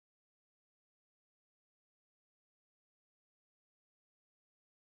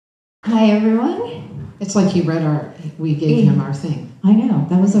Hi, everyone. It's like we gave him our thing. I know,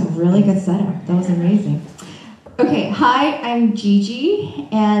 that was a really good setup. That was amazing. Okay, hi, I'm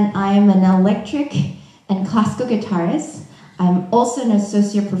JIJI, and I'm an electric and classical guitarist. I'm also an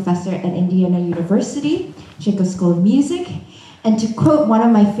associate professor at Indiana University, Chico School of Music. And to quote one of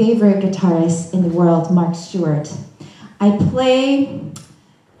my favorite guitarists in the world, Mark Stewart, I play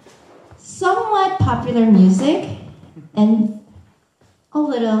somewhat popular music and a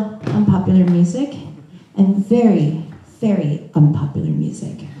little unpopular music, and very, very unpopular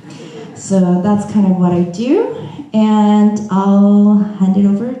music. So that's kind of what I do, and I'll hand it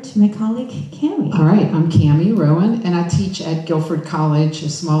over to my colleague, Cami. All right, I'm Cami Rowan, and I teach at Guilford College, a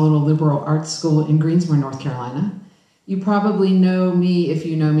small little liberal arts school in Greensboro, North Carolina. You probably know me, if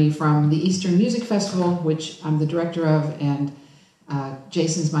you know me, from the Eastern Music Festival, which I'm the director of, and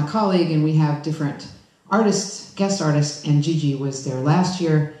Jason's my colleague, and we have different artists, guest artists, and JIJI was there last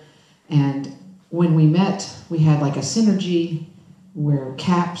year. And when we met, we had like a synergy. We're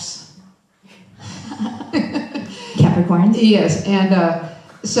caps. Capricorns? Yes, and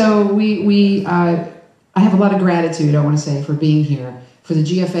so I have a lot of gratitude, I want to say, for being here, for the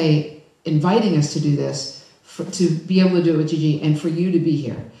GFA inviting us to do this, to be able to do it with JIJI, and for you to be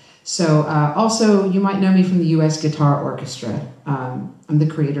here. So also, you might know me from the U.S. Guitar Orchestra. I'm the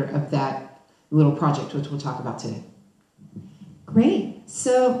creator of that little project, which we'll talk about today. Great.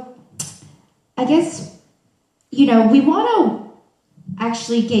 So I guess, we want to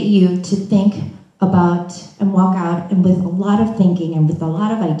actually get you to think about and walk out and with a lot of thinking and with a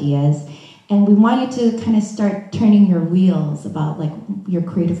lot of ideas. And we want you to kind of start turning your wheels about like your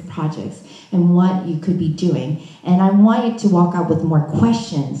creative projects and what you could be doing. And I want you to walk out with more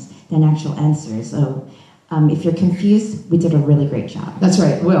questions than actual answers. So if you're confused, we did a really great job. That's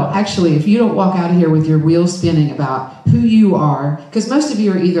right. Well, actually, if you don't walk out of here with your wheels spinning about who you are, because most of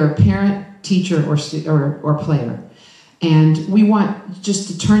you are either a parent, teacher, or player, and we want just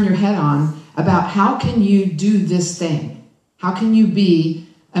to turn your head on about how can you do this thing? How can you be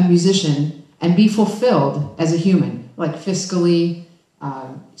a musician and be fulfilled as a human, like fiscally,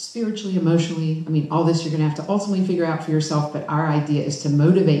 spiritually, emotionally? I mean, all this you're going to have to ultimately figure out for yourself, but our idea is to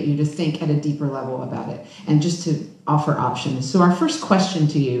motivate you to think at a deeper level about it and just to offer options. So our first question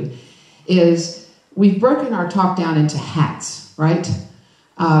to you is, we've broken our talk down into hats, right?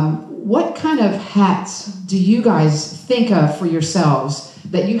 What kind of hats do you guys think of for yourselves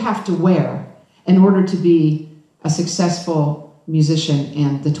that you have to wear in order to be a successful musician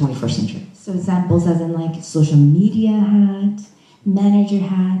in the 21st century? So examples as in like social media hat, manager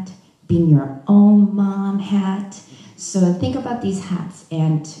hat, being your own mom hat. So think about these hats,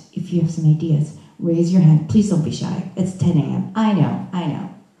 and if you have some ideas, raise your hand. Please don't be shy. It's 10 a.m. I know.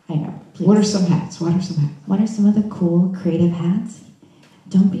 Please. What are some hats? What are some of the cool, creative hats?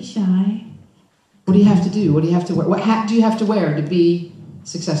 Don't be shy. What do you have to do? What do you have to wear? What hat do you have to wear to be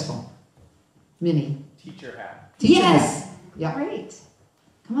successful? Minnie. Teacher hat. Yes. Hat. Yeah. Great.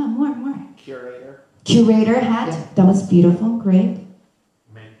 Come on, more. Curator. Curator hat. Yeah. That was beautiful. Great.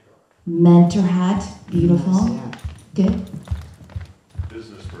 Mentor hat. Beautiful. Yes, yeah. Good.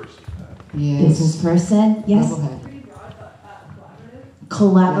 Business person hat. Yes. Business person. Yes. Pretty broad, but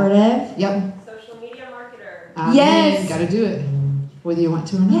collaborative. Yep. Social media marketer. Yes. Got to do it, whether you want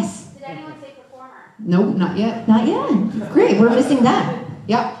to or not. Yes. Did anyone say performer? Nope, not yet. Not yet. Great. We're missing that.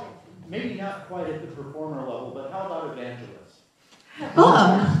 Yep. Maybe not quite at the performer level, but how about evangelist?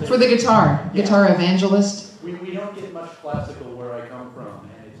 Oh. For the guitar evangelist. We don't get much classical where I come from,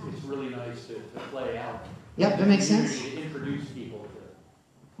 and it's really nice to play out. Yep, that makes sense. To introduce people to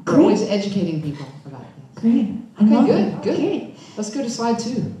it. We're always educating people about it. Great. Okay, good. Great. Let's go to slide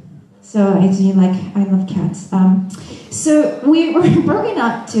 2. So I love cats. So we're broken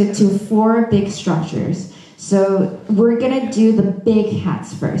up to 4 big structures. So we're gonna do the big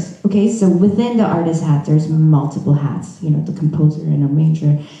hats first. Okay, so within the artist hat, there's multiple hats, the composer and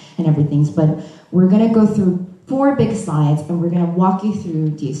arranger and everything. But we're gonna go through 4 big slides, and we're gonna walk you through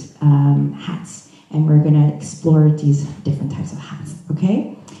these hats, and we're gonna explore these different types of hats.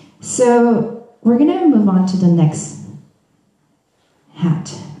 Okay, so we're gonna move on to the next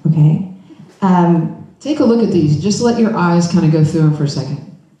hat. Okay. Take a look at these. Just let your eyes kind of go through them for a second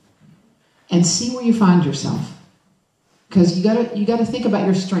and see where you find yourself. Because you gotta think about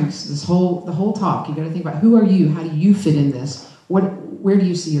your strengths. The whole talk. You gotta think about, who are you? How do you fit in this? Where do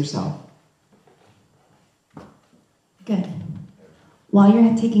you see yourself? Good. While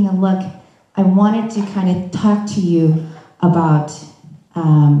you're taking a look, I wanted to kind of talk to you about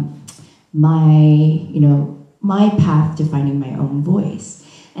my path to finding my own voice.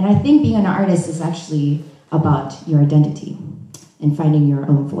 And I think being an artist is actually about your identity. and finding your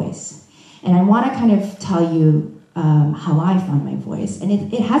own voice. And I want to kind of tell you how I found my voice. And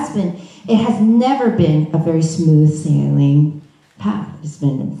it has never been a very smooth sailing path. It's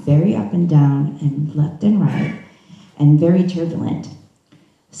been very up and down and left and right and very turbulent.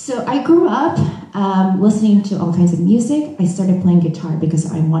 So I grew up listening to all kinds of music. I started playing guitar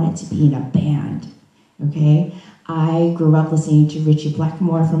because I wanted to be in a band, okay? I grew up listening to Richie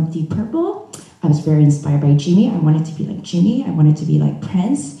Blackmore from Deep Purple. I was very inspired by Jimmy. I wanted to be like Jimmy. I wanted to be like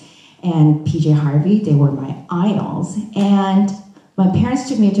Prince and PJ Harvey. They were my idols. And my parents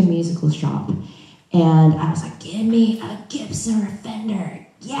took me to a musical shop. And I was like, give me a Gibson or a Fender,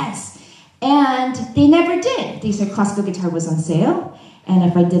 yes. And they never did. They said classical guitar was on sale. And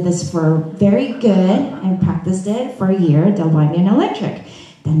if I did this for very good and practiced it for a year, they'll buy me an electric.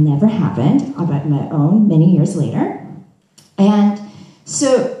 That never happened. I bought my own many years later. And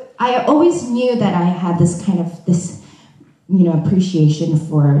so I always knew that I had this kind of, appreciation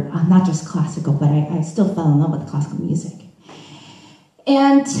for not just classical, but I still fell in love with classical music.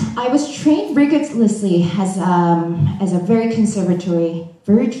 And I was trained rigorously as a very conservatory,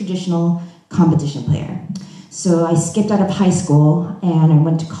 very traditional competition player. So I skipped out of high school and I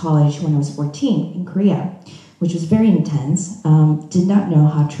went to college when I was 14 in Korea, which was very intense. Did not know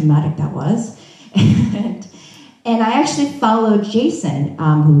how traumatic that was. And I actually followed Jason,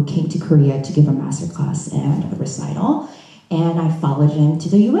 who came to Korea to give a masterclass and a recital, and I followed him to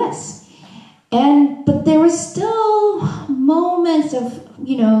the US. But there were still moments of,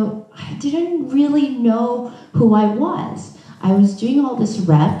 I didn't really know who I was. I was doing all this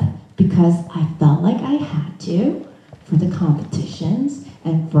rep because I felt like I had to for the competitions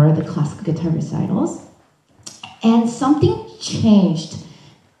and for the classical guitar recitals. And something changed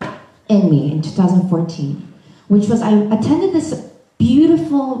in me in 2014, which was I attended this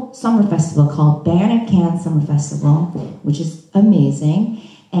beautiful summer festival called Band and Can Summer Festival, which is amazing.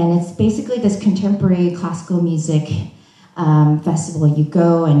 And it's basically this contemporary classical music festival. You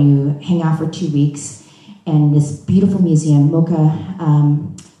go and you hang out for 2 weeks in this beautiful museum, Mocha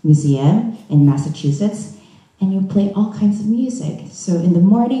Museum in Massachusetts, and you play all kinds of music. So in the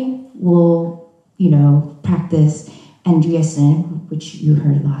morning, we'll, practice Andreasen, which you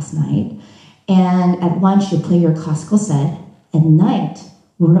heard last night. And at lunch, you play your classical set. At night,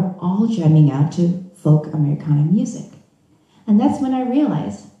 we're all jamming out to folk Americana music. And that's when I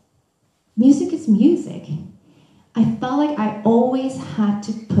realized music is music. I felt like I always had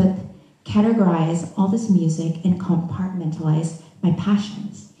to categorize all this music and compartmentalize my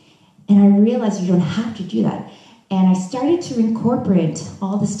passions. And I realized you don't have to do that. And I started to incorporate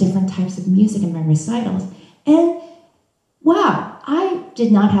all these different types of music in my recitals. And wow, I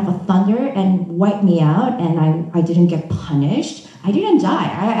did not have a thunder and wipe me out, and I didn't get punished. I didn't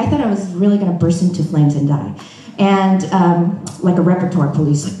die. I thought I was really gonna burst into flames and die. And like a repertoire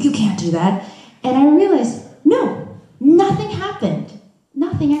police, like, you can't do that. And I realized, no, nothing happened.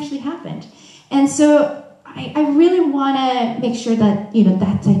 Nothing actually happened. And so I really wanna make sure that,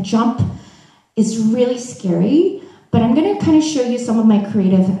 that jump is really scary, but I'm gonna kind of show you some of my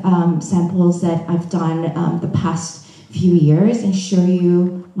creative samples that I've done the past few years and show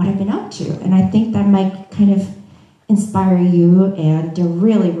you what I've been up to. And I think that might kind of inspire you, and they're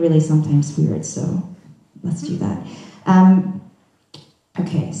really, really sometimes weird, so let's do that.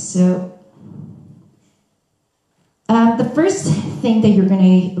 Okay, so the first thing that you're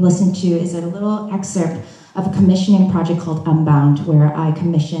gonna listen to is a little excerpt of a commissioning project called Unbound, where I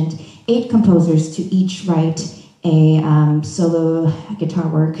commissioned 8 composers to each write a solo guitar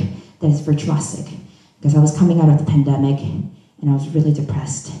work that is virtuosic, because I was coming out of the pandemic and I was really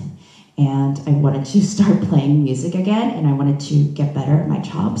depressed, and I wanted to start playing music again, and I wanted to get better at my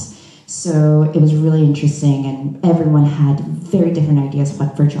chops. So it was really interesting, and everyone had very different ideas of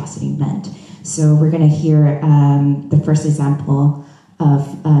what virtuosity meant. So we're gonna hear the first example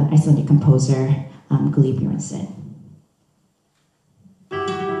of an Icelandic composer, Gulli Björnsson.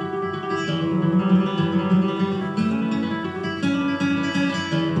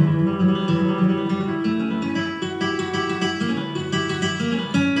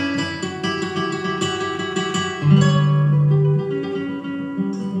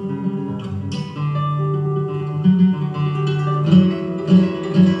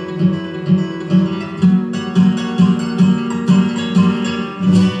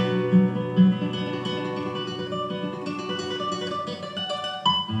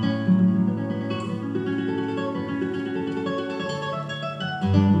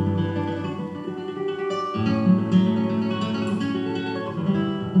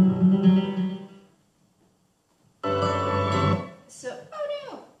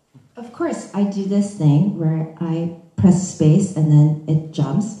 I do this thing where I press space, and then it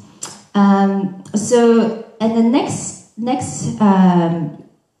jumps. And the next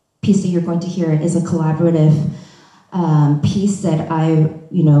piece that you're going to hear is a collaborative piece that I,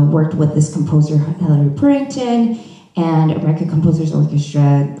 worked with this composer, Hilary Purrington, and American Composers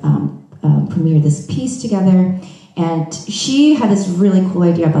Orchestra premiered this piece together. And she had this really cool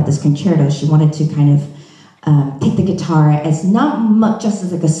idea about this concerto. She wanted to kind of take the guitar as not just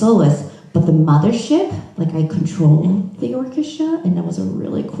as like a soloist, but the mothership, like I control the orchestra, and that was a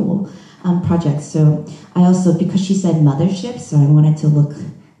really cool project. So I also, because she said mothership, so I wanted to look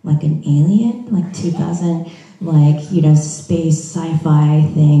like an alien, like 2000, space sci-fi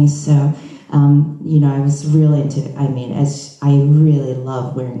things. So, I was really into, as I really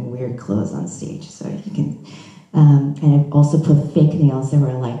love wearing weird clothes on stage. So you can, and I also put fake nails that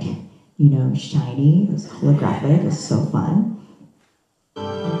were like, shiny. It was holographic. It was so fun.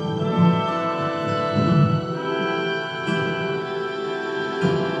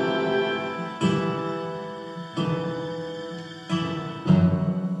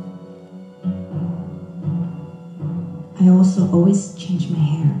 I also always change my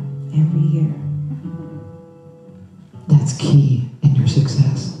hair every year. That's key in your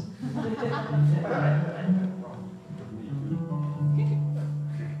success.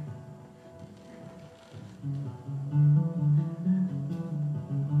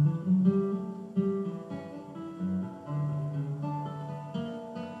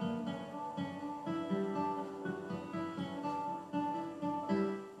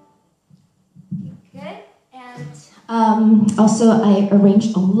 Also, I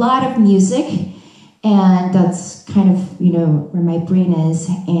arranged a lot of music, and that's kind of, where my brain is.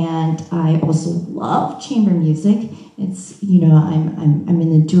 And I also love chamber music. It's, I'm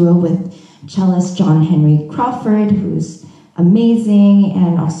in a duo with cellist John Henry Crawford, who's amazing,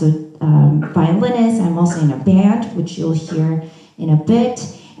 and also violinist. I'm also in a band, which you'll hear in a bit.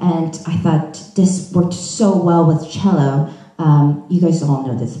 And I thought this worked so well with cello. You guys all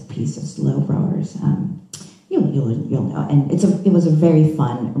know this piece, it's Low Rowers. You'll know, and it was a very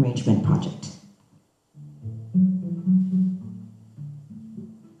fun arrangement project.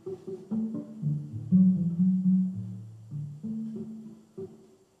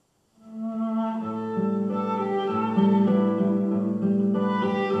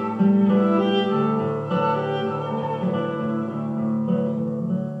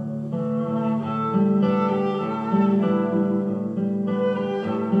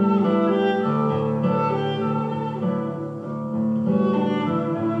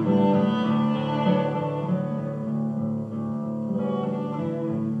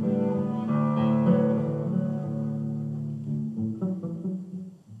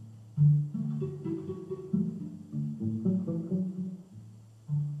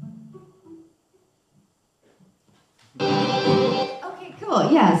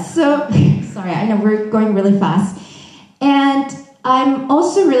 Yeah, so, sorry, I know we're going really fast. And I'm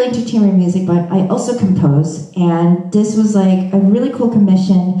also really into chamber music, but I also compose. And this was like a really cool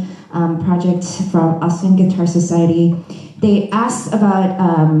commission project from Austin Guitar Society. They asked about,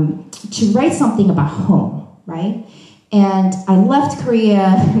 to write something about home, right? And I left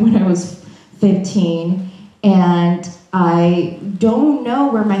Korea when I was 15, and I don't know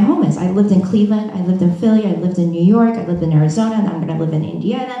where my home is. I lived in Cleveland, I lived in Philly, I lived in New York, I lived in Arizona, and I'm gonna live in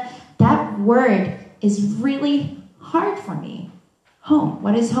Indiana. That word is really hard for me. Home,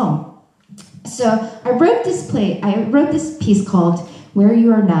 what is home? So I wrote this piece called Where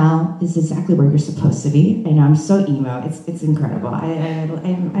You Are Now is Exactly Where You're Supposed to Be. I know, I'm so emo, it's incredible.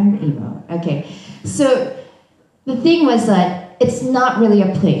 I'm emo, okay. So the thing was that it's not really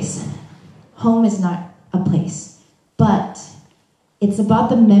a place. Home is not a place, but it's about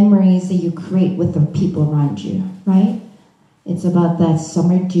the memories that you create with the people around you, right? It's about that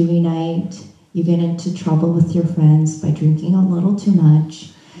summer dewy night, you get into trouble with your friends by drinking a little too much,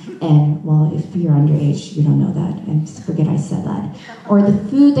 and well, if you're underage, you don't know that, and forget I said that. Or the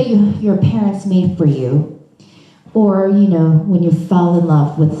food that your parents made for you, or when you fell in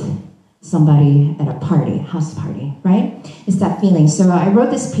love with somebody at a party, house party, right? It's that feeling. So I wrote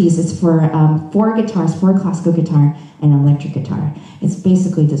this piece. It's for 4 guitars, 4 classical guitar and an electric guitar. It's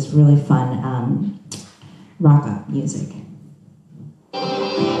basically this really fun rock-up music.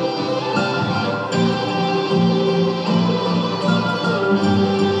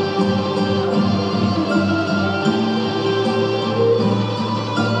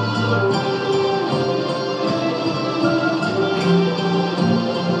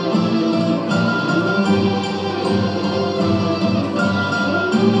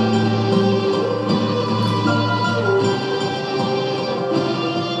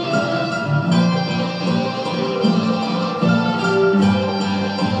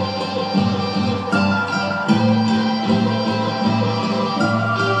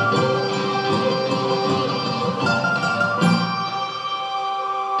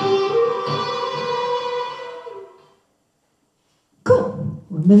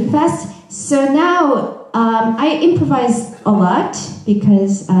 moving fast. So now I improvise a lot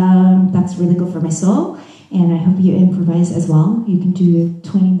because that's really good for my soul. And I hope you improvise as well. You can do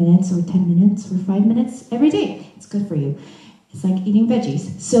 20 minutes or 10 minutes or 5 minutes every day. It's good for you. It's like eating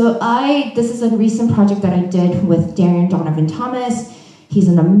veggies. So this is a recent project that I did with Darian Donovan Thomas. He's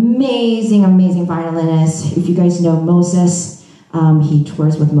an amazing, amazing violinist. If you guys know Moses, he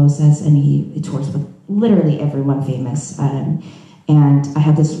tours with Moses and he tours with literally everyone famous. And I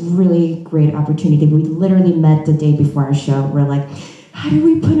had this really great opportunity. We literally met the day before our show. We're like, how do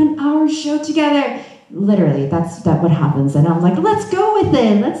we put an hour show together? Literally, that's what happens. And I'm like, let's go with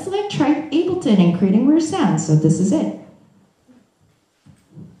it. Let's like try Ableton and creating weird sounds. So this is it.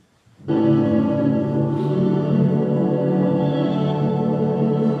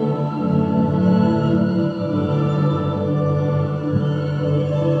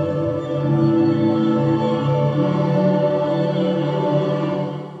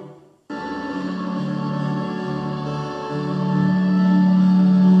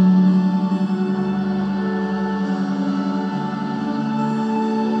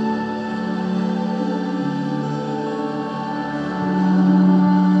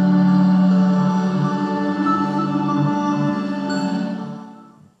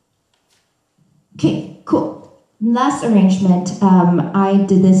 Okay, cool. Last arrangement, I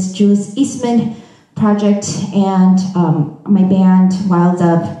did this Julius Eastman project and my band, Wild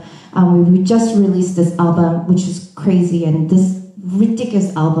Up, we just released this album, which is crazy, and this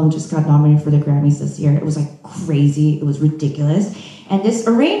ridiculous album just got nominated for the Grammys this year. It was like crazy, it was ridiculous. And this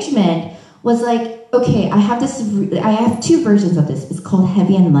arrangement was like, okay, I have two versions of this. It's called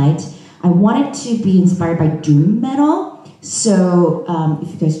Heavy and Light. I wanted to be inspired by doom metal. So if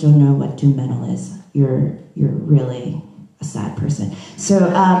you guys don't know what doom metal is, you're really a sad person.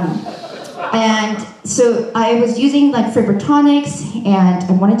 So and so I was using like Vibrotonics, and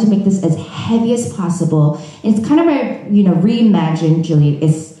I wanted to make this as heavy as possible. And it's kind of a reimagined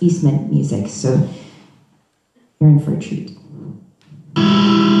Julius Eastman music. So you're in for a treat.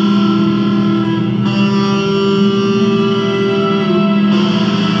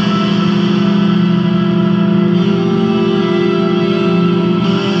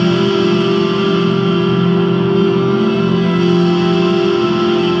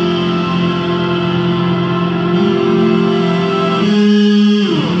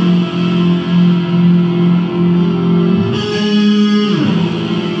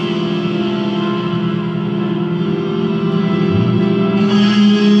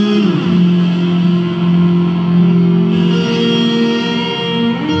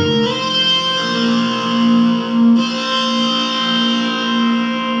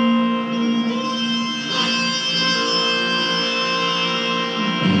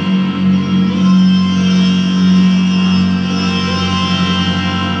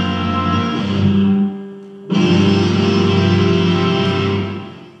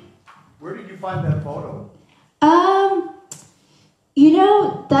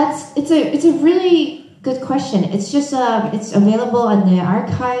 It's a really good question. It's just it's available in the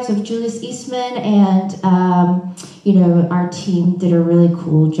archives of Julius Eastman, and our team did a really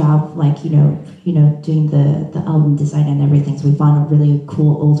cool job, like doing the album design and everything. So we found a really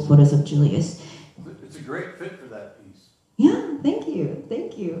cool old photos of Julius. It's a great fit for that piece. Yeah, thank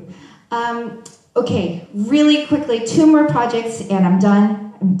you. Okay, really quickly, 2 more projects and I'm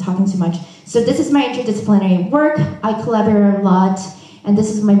done. I'm talking too much. So this is my interdisciplinary work. I collaborate a lot. And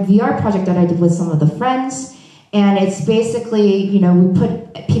this is my VR project that I did with some of the friends. And it's basically, we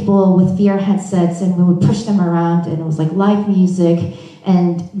put people with VR headsets and we would push them around, and it was like live music.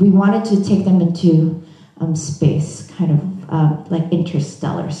 And we wanted to take them into space, kind of like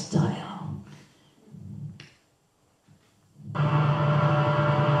interstellar style.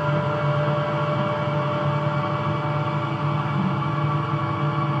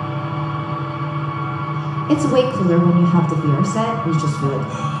 It's way cooler when you have the VR set. You just feel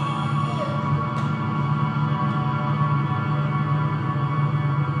like...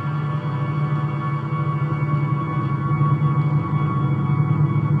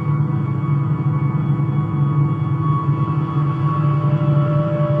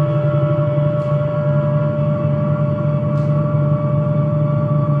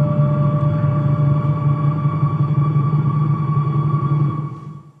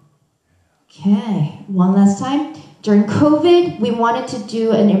 Okay, one last time. During COVID, we wanted to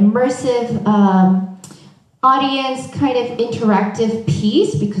do an immersive audience kind of interactive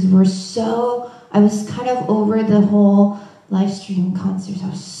piece because I was kind of over the whole live stream concerts. I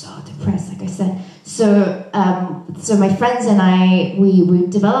was so depressed, like I said. So my friends and I, we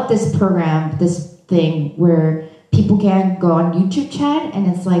developed this program, this thing where people can go on YouTube chat, and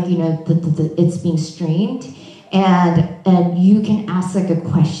it's like, you know, it's being streamed, and you can ask like a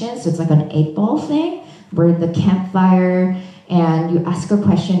question. So it's like an 8-ball thing. We're in the campfire, and you ask a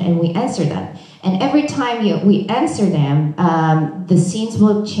question, and we answer them. And every time we answer them, the scenes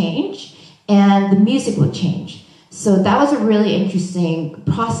will change, and the music will change. So that was a really interesting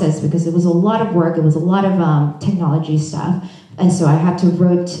process because it was a lot of work. It was a lot of technology stuff. And so I had to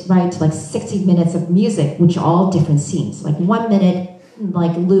write like 60 minutes of music, which are all different scenes, like 1 minute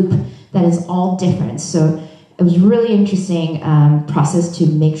like loop that is all different. So it was really interesting process to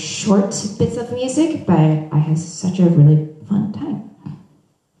make short bits of music, but I had such a really fun time.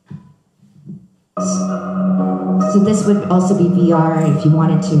 So this would also be VR if you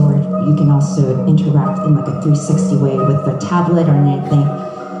wanted to, or you can also interact in like a 360 way with the tablet or anything.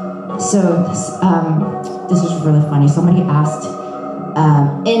 So this was really funny. Somebody asked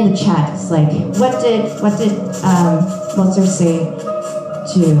in the chat, it's like, what did Mozart say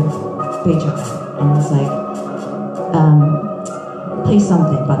to Beethoven? And it was like, play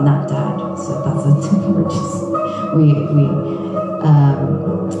something, but not that. So that's we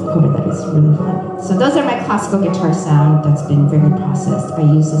quoted that. It's really fun. So those are my classical guitar sound that's been very processed. I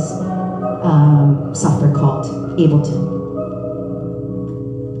use this software called Ableton.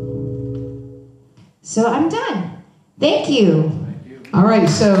 So I'm done. Thank you. All right,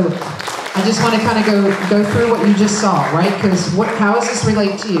 so I just want to kind of go through what you just saw, right? Because how does this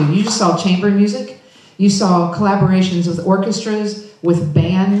relate to you? You just saw chamber music. You saw collaborations with orchestras, with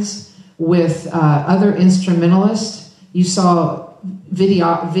bands, with other instrumentalists. You saw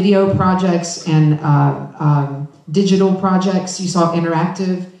video projects and digital projects. You saw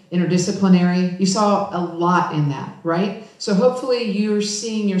interactive, interdisciplinary. You saw a lot in that, right? So hopefully you're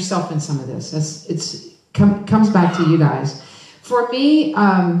seeing yourself in some of this. Comes back to you guys. For me,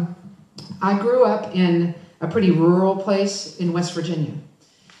 I grew up in a pretty rural place in West Virginia.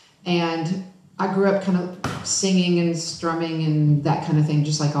 And I grew up kind of singing and strumming and that kind of thing,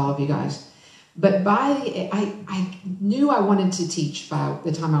 just like all of you guys. But I knew I wanted to teach by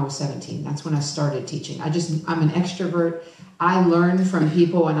the time I was 17. That's when I started teaching. I'm an extrovert. I learn from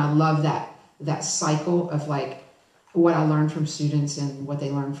people, and I love that cycle of like what I learned from students and what they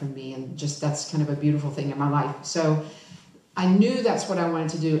learned from me, and just that's kind of a beautiful thing in my life. So I knew that's what I wanted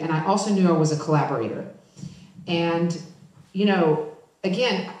to do, and I also knew I was a collaborator. And, you know,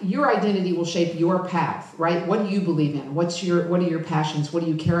 again, your identity will shape your path, right? What do you believe in? What are your passions? What do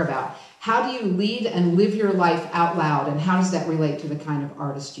you care about? How do you lead and live your life out loud, and how does that relate to the kind of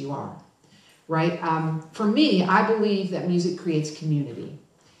artist you are, right? For me, I believe that music creates community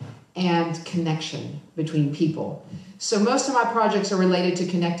and connection between people. So most of my projects are related to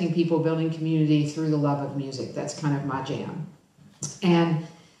connecting people, building community through the love of music. That's kind of my jam. And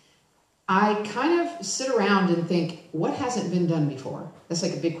I kind of sit around and think, what hasn't been done before? That's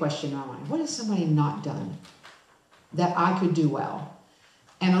like a big question in my mind. What has somebody not done that I could do well?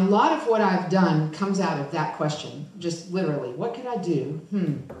 And a lot of what I've done comes out of that question, just literally, what could I do?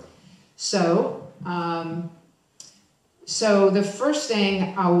 So the first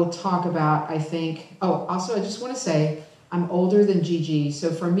thing I will talk about, I think, also I just want to say, I'm older than JIJI.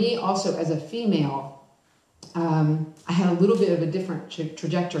 So for me, also as a female, I had a little bit of a different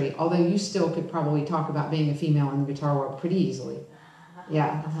trajectory, although you still could probably talk about being a female in the guitar world pretty easily.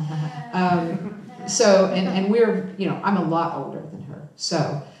 Yeah. And we're, you know, I'm a lot older than her.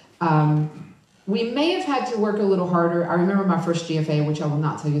 So we may have had to work a little harder. I remember my first GFA, which I will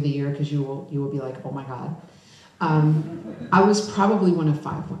not tell you the year because you will be like, oh my God. I was probably one of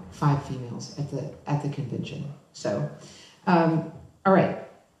five females at the convention. So, all right.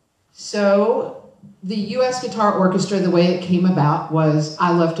 So the U.S. Guitar Orchestra, the way it came about was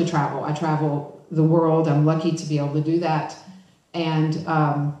I love to travel. I travel the world. I'm lucky to be able to do that. And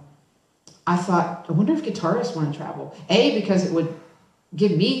I thought, I wonder if guitarists want to travel. A, because it would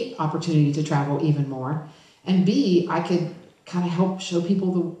give me opportunity to travel even more. And B, I could kind of help show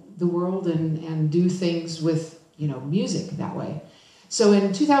people the world and do things with, you know, music that way. So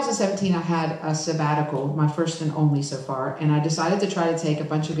in 2017, I had a sabbatical, my first and only so far, and I decided to try to take a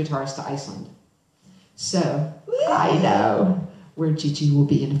bunch of guitarists to Iceland. So I know where JIJI will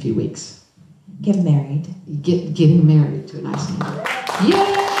be in a few weeks. Get married. Getting married to an Icelander.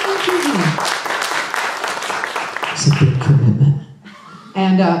 Yay, JIJI! It's a big commitment.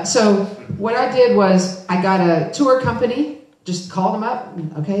 And so what I did was I got a tour company, just called them up.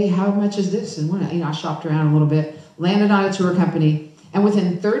 Okay, how much is this? And when, I shopped around a little bit, landed on a tour company, and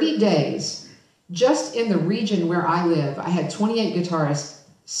within 30 days, just in the region where I live, I had 28 guitarists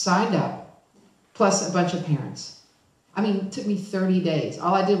signed up, plus a bunch of parents. I mean, it took me 30 days.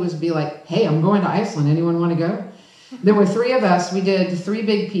 All I did was be like, hey, I'm going to Iceland. Anyone want to go? There were three of us. We did three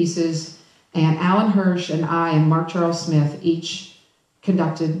big pieces, and Alan Hirsch and I and Mark Charles Smith each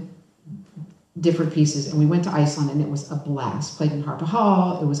conducted different pieces, and we went to Iceland, and it was a blast. Played in Harpa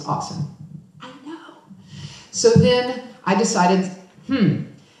Hall. It was awesome. I know. So then I decided,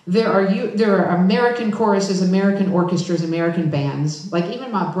 there are American choruses, American orchestras, American bands. Like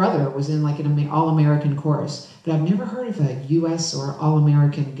even my brother was in like an all-American chorus, but I've never heard of a U.S. or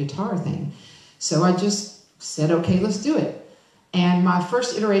all-American guitar thing. So I just said, okay, let's do it. And my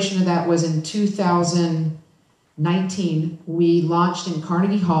first iteration of that was in 2019. We launched in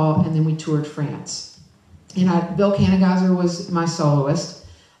Carnegie Hall, and then we toured France. And Bill Kanegeiser was my soloist.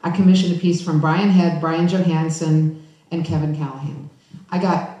 I commissioned a piece from Brian Head, Brian Johansson, and Kevin Callahan. I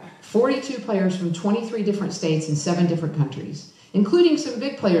got 42 players from 23 different states and 7 different countries, including some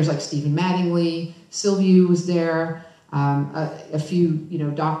big players like Stephen Mattingly, Sylvie was there, a few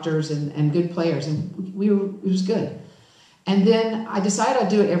doctors and good players, and it was good. And then I decided I'd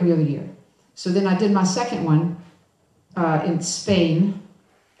do it every other year. So then I did my second one in Spain,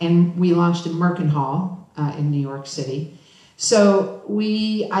 and we launched in Merkenhall in New York City. So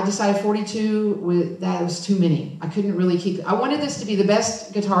I decided 42, that was too many. I couldn't really keep, I wanted this to be the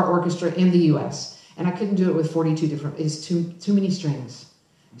best guitar orchestra in the US, and I couldn't do it with 42 different, it's too many strings.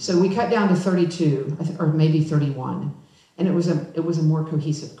 So we cut down to 32, or maybe 31, and it was a more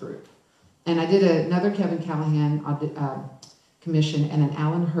cohesive group. And I did another Kevin Callahan commission and an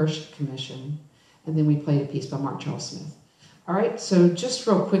Alan Hirsch commission, and then we played a piece by Mark Charles Smith. All right, so just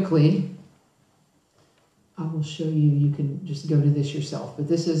real quickly, I will show you, you can just go to this yourself, but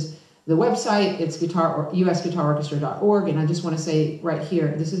this is the website, it's usguitarorchestra.org, and I just want to say right here,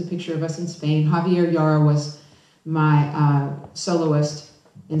 this is a picture of us in Spain. Javier Yara was my soloist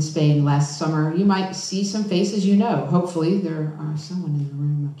in Spain last summer. You might see some faces you know. Hopefully there are someone in the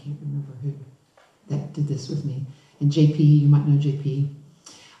room, I can't remember who, that did this with me. And JP, you might know JP.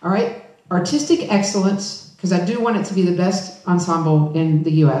 All right, artistic excellence, because I do want it to be the best ensemble in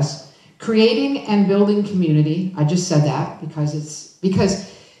the US. Creating and building community. I just said that because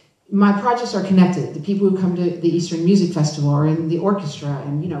my projects are connected. The people who come to the Eastern Music Festival are in the orchestra,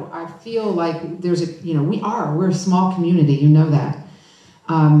 and I feel like there's we're a small community. You know that.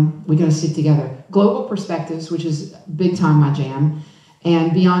 We got to stick together. Global perspectives, which is big time my jam,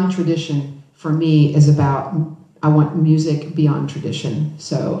 and beyond tradition for me is about. I want music beyond tradition.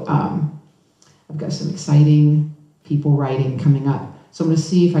 So I've got some exciting people writing coming up. So I'm going to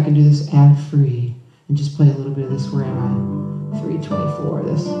see if I can do this ad-free and just play a little bit of this. Where am I? 324.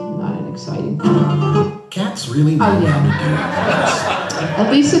 This is not an exciting thing. Cats really know how to do it.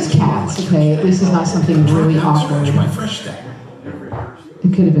 At least it's cats, okay? At least it's not something really awkward. My fresh stack.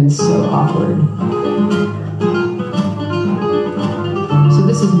 It could have been so awkward. So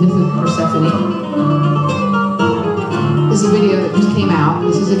this is Myth of Persephone. This is a video that just came out.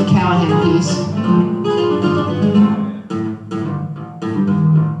 This is a Callahan piece.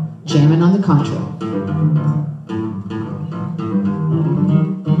 Jamming on the contra.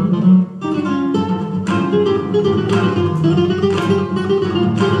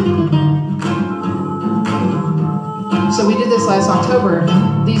 So we did this last October.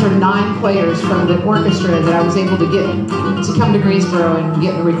 These are 9 players from the orchestra that I was able to get to come to Greensboro and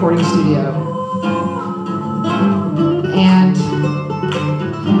get in the recording studio. And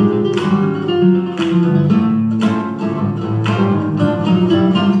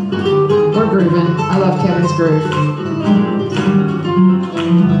I love Kevin's groove.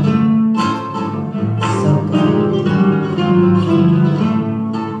 So good.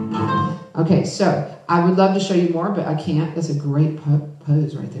 Okay, so I would love to show you more, but I can't. That's a great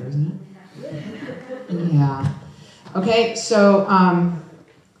pose right there, isn't it? Yeah. Okay, so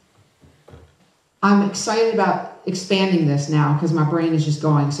I'm excited about expanding this now because my brain is just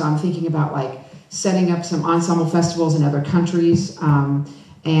going. So I'm thinking about like setting up some ensemble festivals in other countries.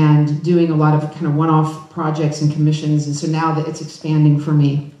 And doing a lot of kind of one-off projects and commissions, and so now that it's expanding for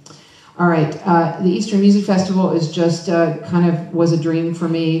me. All right, the Eastern Music Festival is just kind of was a dream for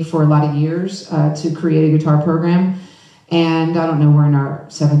me for a lot of years to create a guitar program, and I don't know, we're in our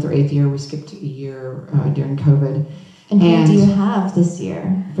 7th or 8th year. We skipped a year during COVID. And who do you have this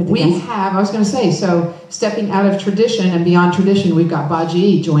year for the guest? I was going to say, so stepping out of tradition and beyond tradition, we've got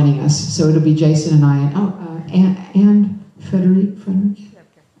JIJI joining us, so it'll be Jason and I, and Frederic.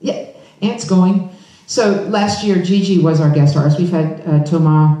 Yeah, Ant's going. So last year, JIJI was our guest artist. We've had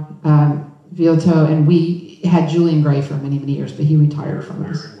Thomas Viotto, and we had Julian Gray for many, many years, but he retired from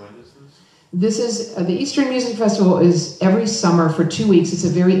us. When is this? This is, the Eastern Music Festival is every summer for 2 weeks. It's a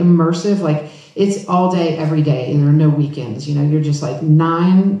very immersive, like, it's all day, every day, and there are no weekends. You're just like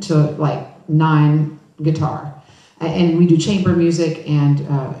 9 to like 9 guitar. And we do chamber music, and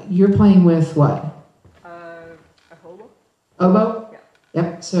you're playing with what? A hobo? Oboe? Yeah.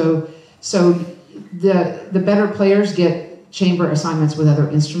 Yep. So the better players get chamber assignments with other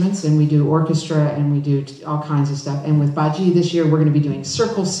instruments, and we do orchestra, and we do all kinds of stuff. And with JIJI this year, we're going to be doing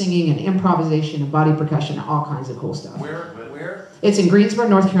circle singing and improvisation and body percussion and all kinds of cool stuff. Where? It's in Greensboro,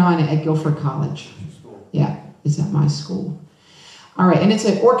 North Carolina at Guilford College. School. Yeah, it's at my school. All right, and it's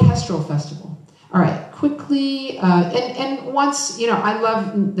an orchestral festival. All right, quickly, and once, I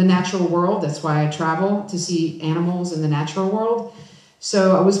love the natural world. That's why I travel, to see animals in the natural world.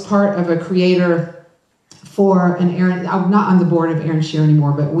 So I was part of a creator for I'm not on the board of Aaron Shear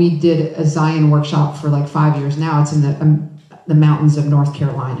anymore, but we did a Zion workshop for like 5 years now. It's in the mountains of North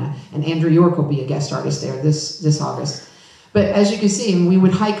Carolina, and Andrew York will be a guest artist there this August. But as you can see, we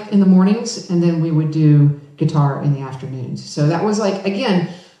would hike in the mornings, and then we would do guitar in the afternoons. So that was like, again,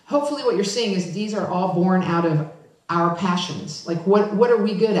 hopefully what you're seeing is these are all born out of our passions. Like what are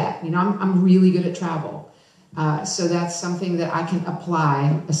we good at? I'm really good at travel. So that's something that I can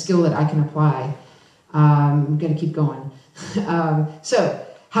apply, a skill that I can apply. I'm going to keep going. So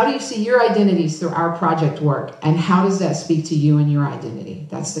how do you see your identities through our project work, and how does that speak to you and your identity?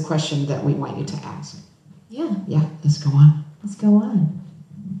 That's the question that we want you to ask. Yeah, let's go on. Let's go on.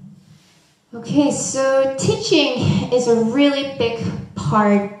 Okay, so teaching is a really big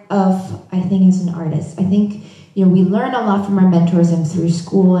part of, I think, as an artist. I think, we learn a lot from our mentors and through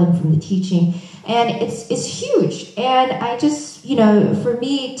school and from the teaching, and it's huge. And I just, for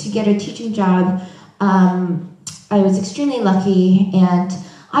me to get a teaching job, I was extremely lucky, and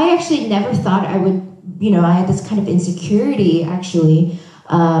I actually never thought I would, I had this kind of insecurity, actually,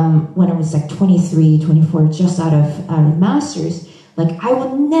 when I was like 23, 24, just out of master's. Like, I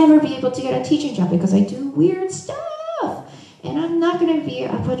will never be able to get a teaching job because I do weird stuff, and I'm not going to be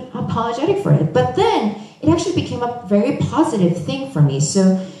apologetic for it. But then it actually became a very positive thing for me.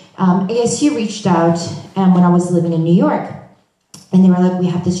 So ASU reached out when I was living in New York, and they were like, we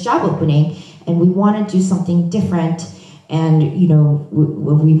have this job opening, and we want to do something different, and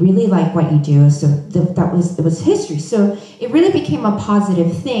we really like what you do. So it was history. So it really became a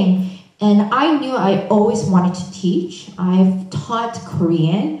positive thing. And I knew I always wanted to teach. I've taught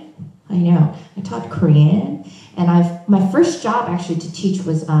Korean. I taught Korean. And my first job actually to teach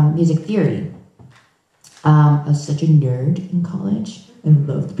was music theory. I was such a nerd in college. I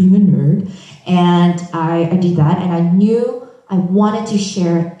loved being a nerd. And I did that, and I knew I wanted to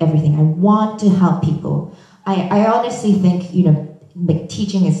share everything. I want to help people. I honestly think, like,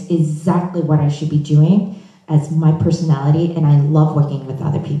 teaching is exactly what I should be doing as my personality, and I love working with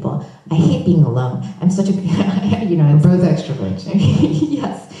other people. I hate being alone. I'm such a, We're both extroverts.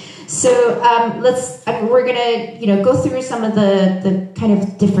 Yes. So we're gonna, go through some of the kind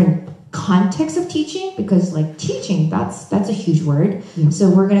of different context of teaching, because like teaching, that's a huge word. Yeah. So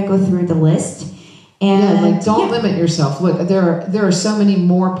we're gonna go through the list. And don't limit yourself. Look, there are so many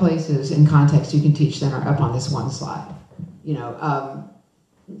more places in context you can teach than are up on this one slide.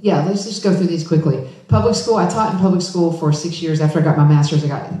 Let's just go through these quickly. Public school, I taught in public school for 6 years. After I got my master's, I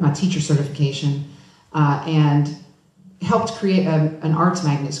got my teacher certification, and helped create an arts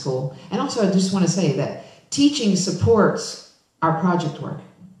magnet school. And also, I just want to say that teaching supports our project work.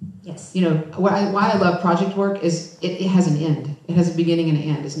 Yes. Why I love project work is it has an end. It has a beginning and an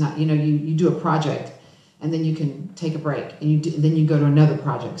end. It's not, you do a project, and then you can take a break, and then you go to another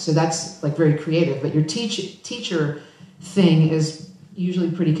project. So that's like very creative. But your teacher thing is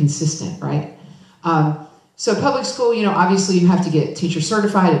usually pretty consistent, right? So public school, obviously you have to get teacher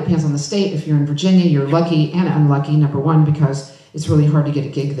certified. It depends on the state. If you're in Virginia, you're lucky and unlucky, number one, because it's really hard to get a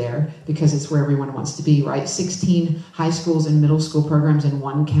gig there, because it's where everyone wants to be, right? 16 high schools and middle school programs in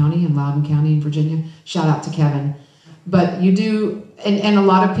one county, in Loudoun County in Virginia. Shout out to Kevin. But you do, and a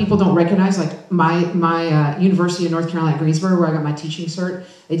lot of people don't recognize, like my University of North Carolina at Greensboro, where I got my teaching cert,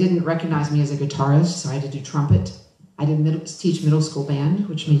 they didn't recognize me as a guitarist, so I had to do trumpet. I did teach middle school band,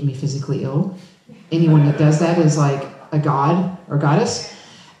 which made me physically ill. Anyone that does that is like a god or goddess.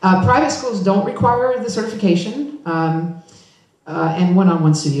 Private schools don't require the certification, and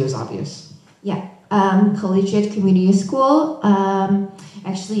one-on-one studio is obvious. Yeah, collegiate community school.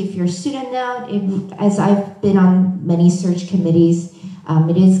 Actually, if you're a student now, as I've been on many search committees,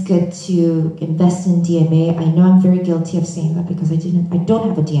 it is good to invest in DMA. I know I'm very guilty of saying that because I don't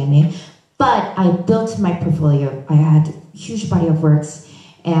have a DMA, but I built my portfolio. I had a huge body of works,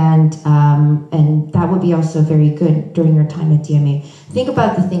 and that would be also very good during your time at DMA. Think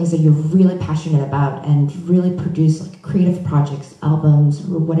about the things that you're really passionate about and really produce like creative projects, albums,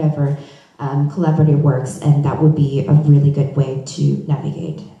 or whatever, collaborative works, and that would be a really good way to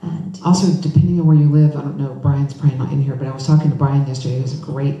navigate and Also, depending on where you live, I don't know, Brian's probably not in here, but I was talking to Brian yesterday. It was a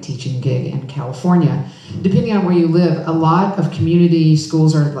great teaching gig in California. Depending on where you live, a lot of community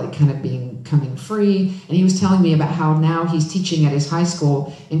schools are like kind of becoming free. And he was telling me about how now he's teaching at his high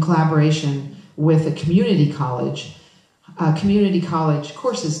school in collaboration with a community college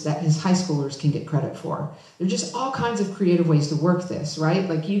courses that his high schoolers can get credit for. There are just all kinds of creative ways to work this, right?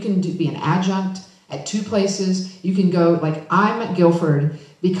 Like you can be an adjunct at 2 places. You can go, like I'm at Guilford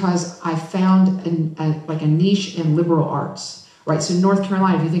because I found a niche in liberal arts, right? So North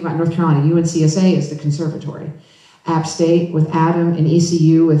Carolina, if you think about North Carolina, UNCSA is the conservatory. App State with Adam and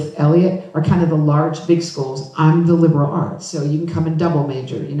ECU with Elliott are kind of the large, big schools. I'm the liberal arts, so you can come and double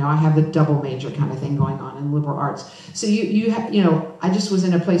major. You know, I have the double major kind of thing going on in liberal arts. So I just was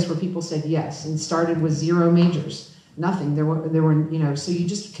in a place where people said yes and started with 0 majors, nothing. There were, so you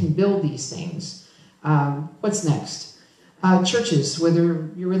just can build these things. What's next? Churches,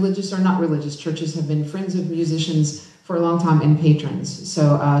 whether you're religious or not religious, churches have been friends of musicians for a long time and patrons.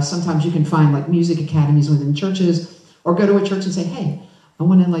 So sometimes you can find like music academies within churches, or go to a church and say, hey, I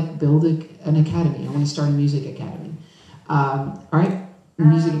want to like build an academy. I want to start a music academy. All right,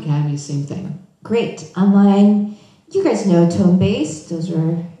 music academy, same thing. Great. Online, you guys know Tone Base. Those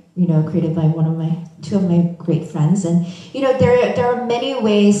are, created by two of my great friends. And, there are many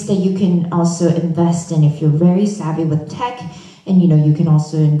ways that you can also invest in if you're very savvy with tech. And, you can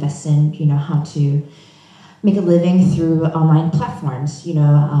also invest in, how to make a living through online platforms,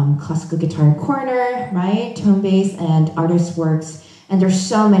 Classical Guitar Corner, right? Tone Base and Artist Works. And there's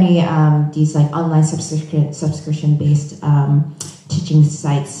so many these like online subscription-based teaching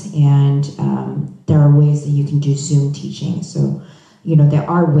sites, and there are ways that you can do Zoom teaching. So, there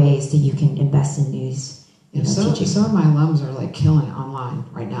are ways that you can invest in these teaching. Some of my alums are like killing it online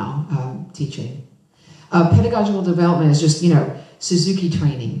right now, teaching. Pedagogical development is just, Suzuki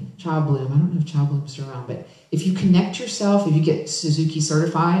training, Child Bloom. I don't know if Child Bloom's still around, but if you connect yourself, if you get Suzuki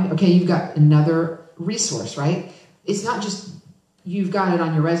certified, okay, you've got another resource, right? It's not just you've got it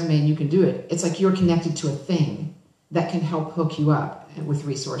on your resume and you can do it. It's like you're connected to a thing that can help hook you up with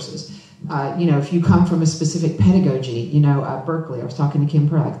resources. If you come from a specific pedagogy, Berkeley, I was talking to Kim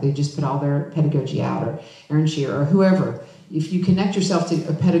Perlick, they just put all their pedagogy out, or Aaron Shear, or whoever. If you connect yourself to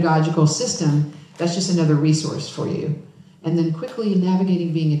a pedagogical system, that's just another resource for you. And then quickly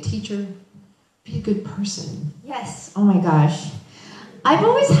navigating being a teacher, be a good person. Yes. Oh my gosh. I've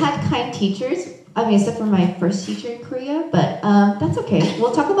always had kind teachers. I mean, except for my first teacher in Korea, but that's okay.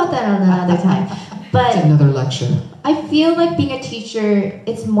 We'll talk about that on another time. But it's another lecture. I feel like being a teacher,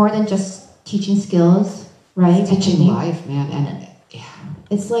 it's more than just teaching skills, right? It's teaching life, man. And yeah.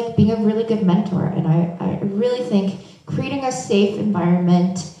 It's like being a really good mentor. And I really think creating a safe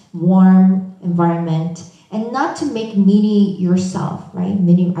environment, warm environment, and not to make meanie yourself, right?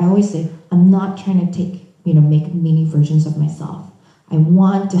 I always say, I'm not trying to make meanie versions of myself. I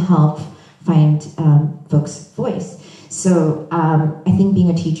want to help find folks' voice. So I think being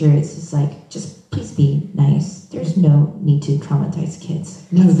a teacher is just like, just please be nice. There's no need to traumatize kids.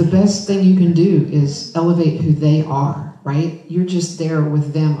 No, the best thing you can do is elevate who they are, right? You're just there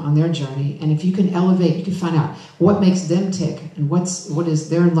with them on their journey. And if you can elevate, you can find out what makes them tick and what is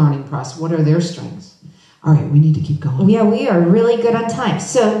their learning process, what are their strengths. All right, we need to keep going. Yeah, we are really good on time.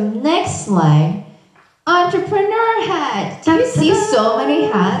 So next slide, entrepreneur hat. Do you see so many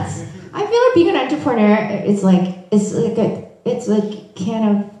hats? I feel like being an entrepreneur it's a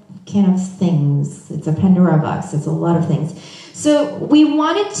can of things. It's a Pandora box. It's a lot of things. So we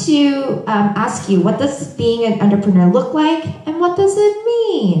wanted to ask you, what does being an entrepreneur look like, and what does it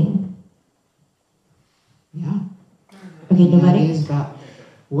mean? Yeah. Okay, nobody. The idea is about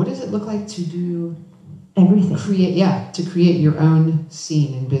what does it look like to do everything. To create your own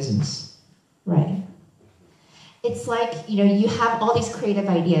scene in business. Right. It's like, you have all these creative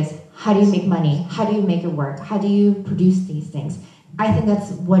ideas. How do you make money? How do you make it work? How do you produce these things? I think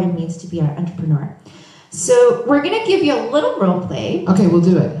that's what it means to be an entrepreneur. So we're going to give you a little role play. Okay, we'll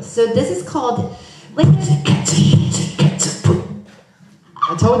do it. So this is called... I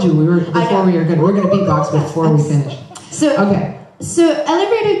told you we're going to beatbox before we finish. So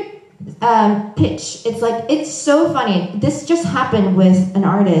elevator pitch. It's so funny. This just happened with an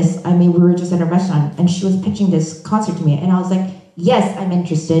artist. I mean, we were just at a restaurant and she was pitching this concert to me, and I was like, yes, I'm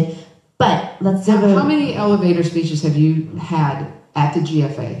interested, but let's do How many elevator speeches have you had at the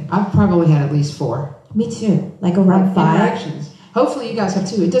GFA? I've probably had at least 4. Me too. Like around 5. Interactions. Hopefully you guys have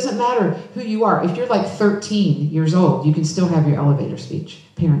too. It doesn't matter who you are. If you're like 13 years old, you can still have your elevator speech.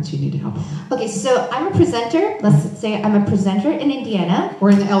 Parents, you need to help them. Okay, so I'm a presenter. Let's say I'm a presenter in Indiana.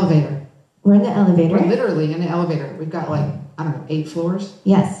 We're in the elevator. We're in the elevator. We're literally in the elevator. We've got I don't know, 8 floors?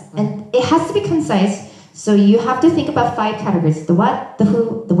 Yes, and it has to be concise. So you have to think about 5 categories: the what, the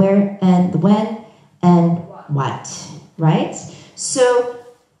who, the where, and the when, and what. Right? So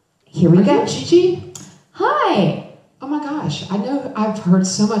here we go. Gigi? Hi. Oh my gosh, I've heard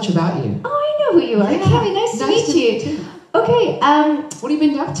so much about you. Oh, I know who you are. Yeah. Kelly, nice to meet you. Too. Okay, What have you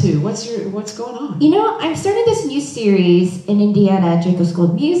been up to? What's going on? you know, I'm starting this new series in Indiana, JIJI School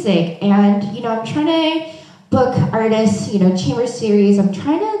of Music, and, you know, I'm trying to book artists, you know, chamber series. I'm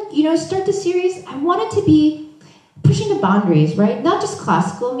trying to, you know, start the series. I want it to be pushing the boundaries, right? Not just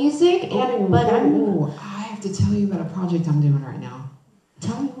classical music, I have to tell you about a project I'm doing right now.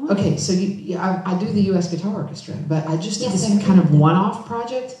 Tell me what. Okay, so I do the U.S. Guitar Orchestra, but I just did Yes, this kind of one-off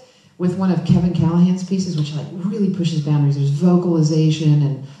project with one of Kevin Callahan's pieces, which like really pushes boundaries. There's vocalization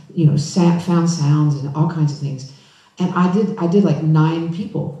and, you know, found sounds and all kinds of things. And I did like 9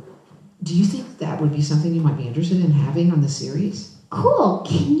 people. Do you think that would be something you might be interested in having on the series? Cool.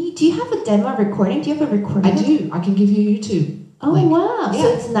 Do you have a demo recording? Do you have a recording? I do. I can give you YouTube. Oh, link. wow. Yeah. So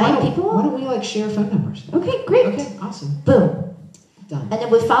it's 9 people? Why don't we like share phone numbers? Okay, great. Okay, awesome. Boom. Done. And then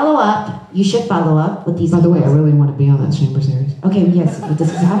we follow up. You should follow up with these. By the way, I emails. really want to be on that chamber series. Okay, yes, this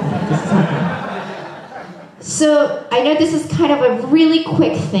is happening. This is happening. So I know this is kind of a really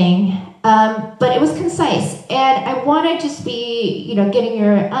quick thing, but it was concise, and I want to just be, you know, getting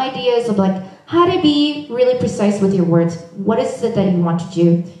your ideas of like how to be really precise with your words. What is it that you want to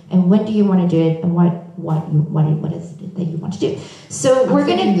do, and when do you want to do it, and what is it that you want to do? So we're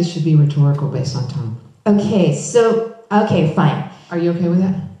thinking gonna. this should be rhetorical based on time. Okay, fine. Are you okay with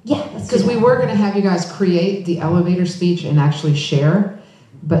that? Yeah, let's do Because we that. were going to have you guys create the elevator speech and actually share,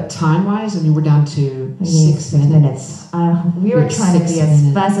 but time-wise, I mean, we're down to 6 minutes. We were We're trying to be 6 as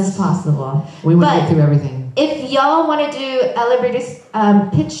minutes. fast as possible. We want to But- get through everything. If y'all want to do elevators,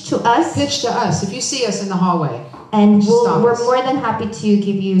 pitch to us, Pitch to us. If you see us in the hallway. and Stop we're us. more than happy to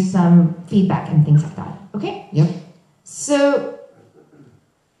give you some feedback and things like that. Okay? Yep. So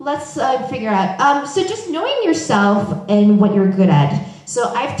let's figure out. So just knowing yourself and what you're good at. So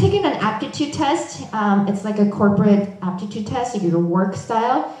I've taken an aptitude test. It's like a corporate aptitude test of your work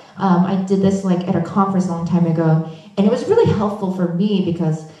style. I did this like at a conference a long time ago, and it was really helpful for me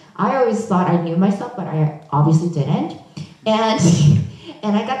because I always thought I knew myself, but I obviously didn't. And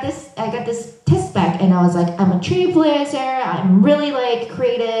and I got this test back, and I was like, I'm a trailblazer. I'm really like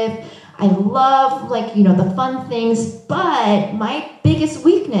creative. I love like, you know, the fun things, but my biggest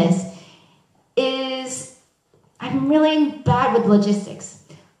weakness is I'm really bad with logistics.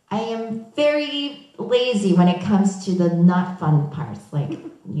 I am very lazy when it comes to the not fun parts. Like,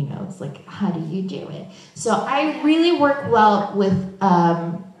 you know, it's like, how do you do it? So I really work well with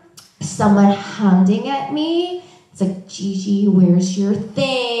someone hounding at me. It's like, Gigi, where's your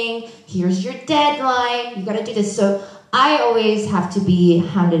thing? Here's your deadline. You gotta do this. So I always have to be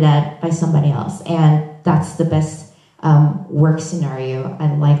hounded at by somebody else. And that's the best work scenario.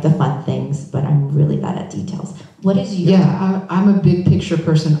 I like the fun things, but I'm really bad at details. What is your... Yeah, I'm a big picture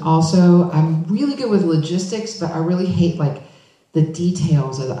person also. I'm really good with logistics, but I really hate like the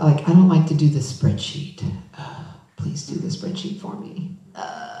details. Like, I don't like to do the spreadsheet. Please do the spreadsheet for me.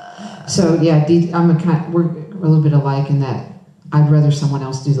 So yeah, we're a little bit alike in that I'd rather someone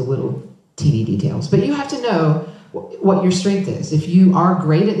else do the little teeny details. But you have to know what your strength is. If you are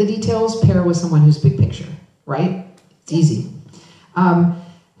great at the details, pair with someone who's big picture, right? It's easy.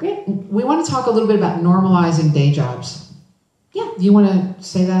 Great. We want to talk a little bit about normalizing day jobs. Yeah. Do you want to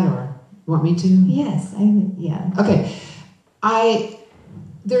say that, or you want me to? Yes, yeah. Okay.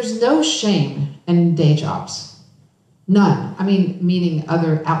 There's no shame in day jobs. None. I mean, meaning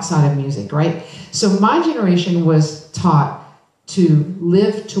other outside of music, right? So my generation was taught to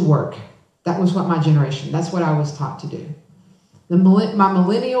live to work. That was what my generation, that's what I was taught to do. My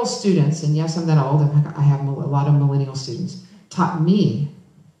millennial students, and yes, I'm that old, I have a lot of millennial students, taught me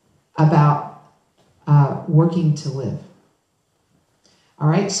about working to live. All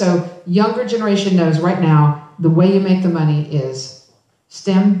right, so younger generation knows right now the way you make the money is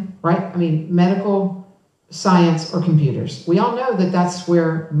STEM, right? I mean, medical, science, or computers. We all know that that's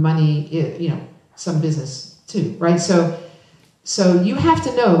where money is, you know, some business too, right? So you have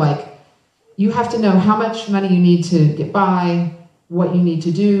to know, like, you have to know how much money you need to get by, what you need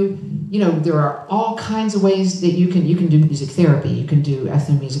to do. You know, there are all kinds of ways that you can do music therapy, you can do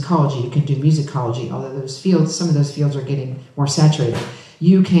ethnomusicology, you can do musicology, although some of those fields are getting more saturated.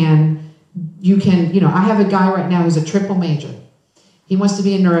 You can, you know, I have a guy right now who's a triple major. He wants to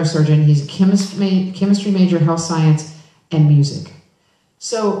be a neurosurgeon. He's a chemistry major, health science, and music.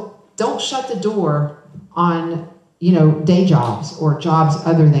 So don't shut the door on day jobs or jobs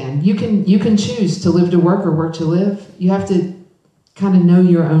other than. You can choose to live to work or work to live. You have to kind of know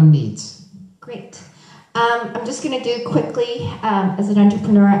your own needs. Great. I'm just going to do quickly, as an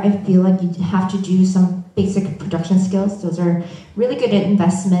entrepreneur, I feel like you have to do some basic production skills. Those are really good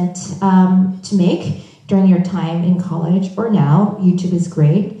investment to make during your time in college or now. YouTube is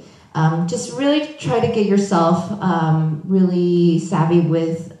great. Just really try to get yourself really savvy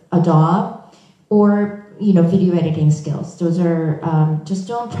with Adobe or video editing skills. Those are, just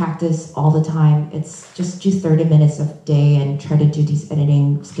don't practice all the time. It's just do 30 minutes a day and try to do these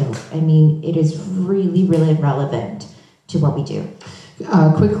editing skills. I mean, it is really, really relevant to what we do.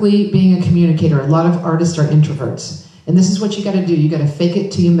 Quickly, being a communicator, a lot of artists are introverts. And this is what you got to do. You got to fake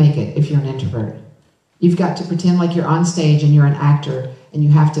it till you make it if you're an introvert. You've got to pretend like you're on stage and you're an actor, and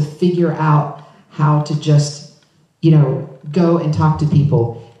you have to figure out how to just, go and talk to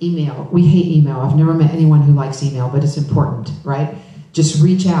people. Email. We hate email. I've never met anyone who likes email, but it's important, right? Just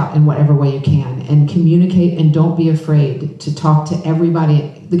reach out in whatever way you can and communicate, and don't be afraid to talk to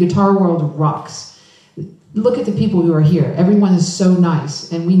everybody. The guitar world rocks. Look at the people who are here. Everyone is so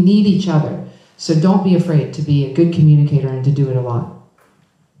nice, and we need each other. So don't be afraid to be a good communicator and to do it a lot.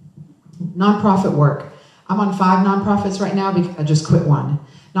 Nonprofit work. I'm on 5 nonprofits right now because I just quit one.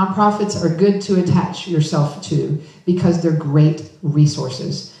 Nonprofits are good to attach yourself to because they're great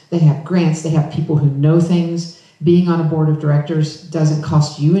resources. They have grants, they have people who know things. Being on a board of directors doesn't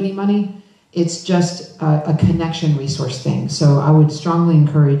cost you any money. It's just a connection resource thing. So I would strongly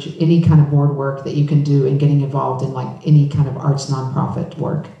encourage any kind of board work that you can do in getting involved in like any kind of arts nonprofit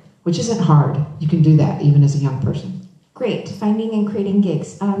work, which isn't hard. You can do that even as a young person. Great, finding and creating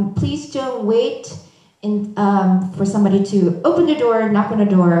gigs. Please don't wait for somebody to open the door, knock on the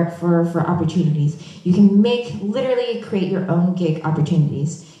door for opportunities. You can literally create your own gig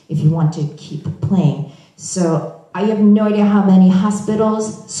opportunities if you want to keep playing. So I have no idea how many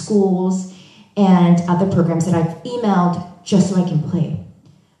hospitals, schools, and other programs that I've emailed just so I can play.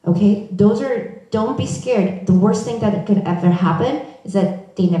 Okay, don't be scared. The worst thing that could ever happen is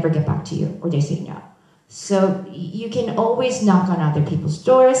that they never get back to you or they say no. So you can always knock on other people's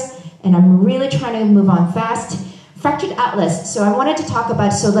doors, and I'm really trying to move on fast. Fractured Atlas. So I wanted to talk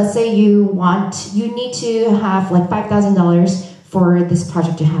about, so let's say you need to have like $5,000 for this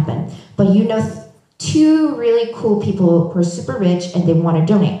project to happen, but 2 really cool people who are super rich and they want to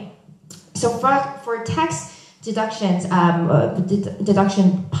donate. So for tax deductions,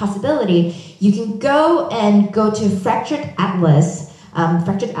 deduction possibility, you can go to Fractured Atlas,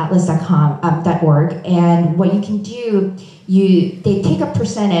 fracturedatlas.org, and what you can do, they take a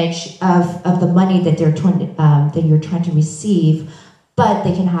percentage of the money that you're trying to receive, but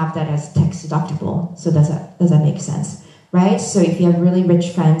they can have that as tax deductible. So does that make sense, right? So if you have really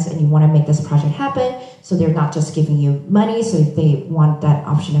rich friends and you want to make this project happen, so they're not just giving you money, so if they want that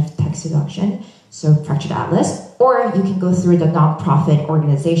option of tax deduction, so Fractured Atlas, or you can go through the nonprofit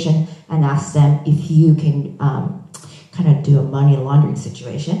organization and ask them if you can kind of do a money laundering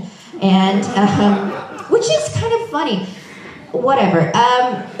situation, and which is kind of funny. Whatever.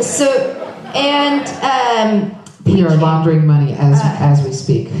 We are laundering money as we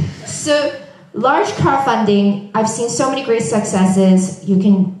speak. So large crowdfunding. I've seen so many great successes. You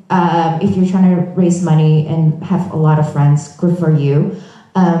can, if you're trying to raise money and have a lot of friends, good for you.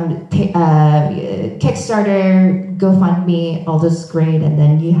 Kickstarter, GoFundMe, all this great, and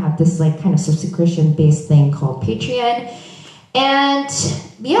then you have this like kind of subscription-based thing called Patreon, and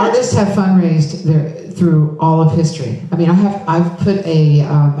yeah, artists have fundraised through all of history. I mean, I've put a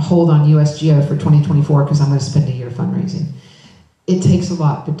hold on USGO for 2024 because I'm going to spend a year fundraising. It takes a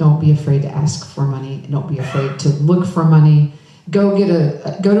lot, but don't be afraid to ask for money. Don't be afraid to look for money. Go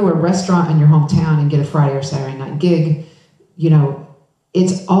to a restaurant in your hometown and get a Friday or Saturday night gig.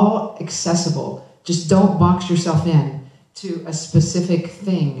 It's all accessible. Just don't box yourself in to a specific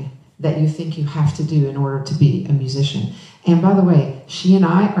thing that you think you have to do in order to be a musician. And by the way, she and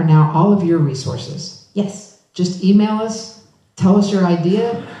I are now all of your resources. Yes. Just email us, tell us your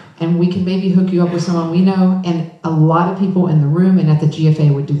idea, and we can maybe hook you up with someone we know. And a lot of people in the room and at the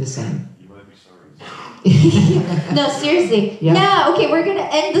GFA would do the same. You might be sorry. No, seriously. Yeah. No, okay, we're gonna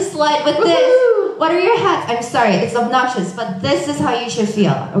end the slide with this. What are your hats? I'm sorry, it's obnoxious, but this is how you should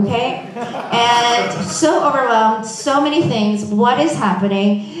feel, okay? And so overwhelmed, so many things. What is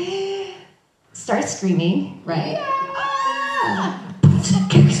happening? Start screaming, right? Ah.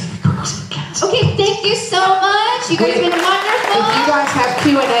 Okay, thank you so much. You guys have been wonderful. If you guys have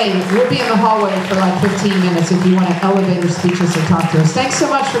Q&A, we'll be in the hallway for like 15 minutes if you want to elevator speech us or talk to us. Thanks so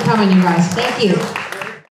much for coming, you guys. Thank you.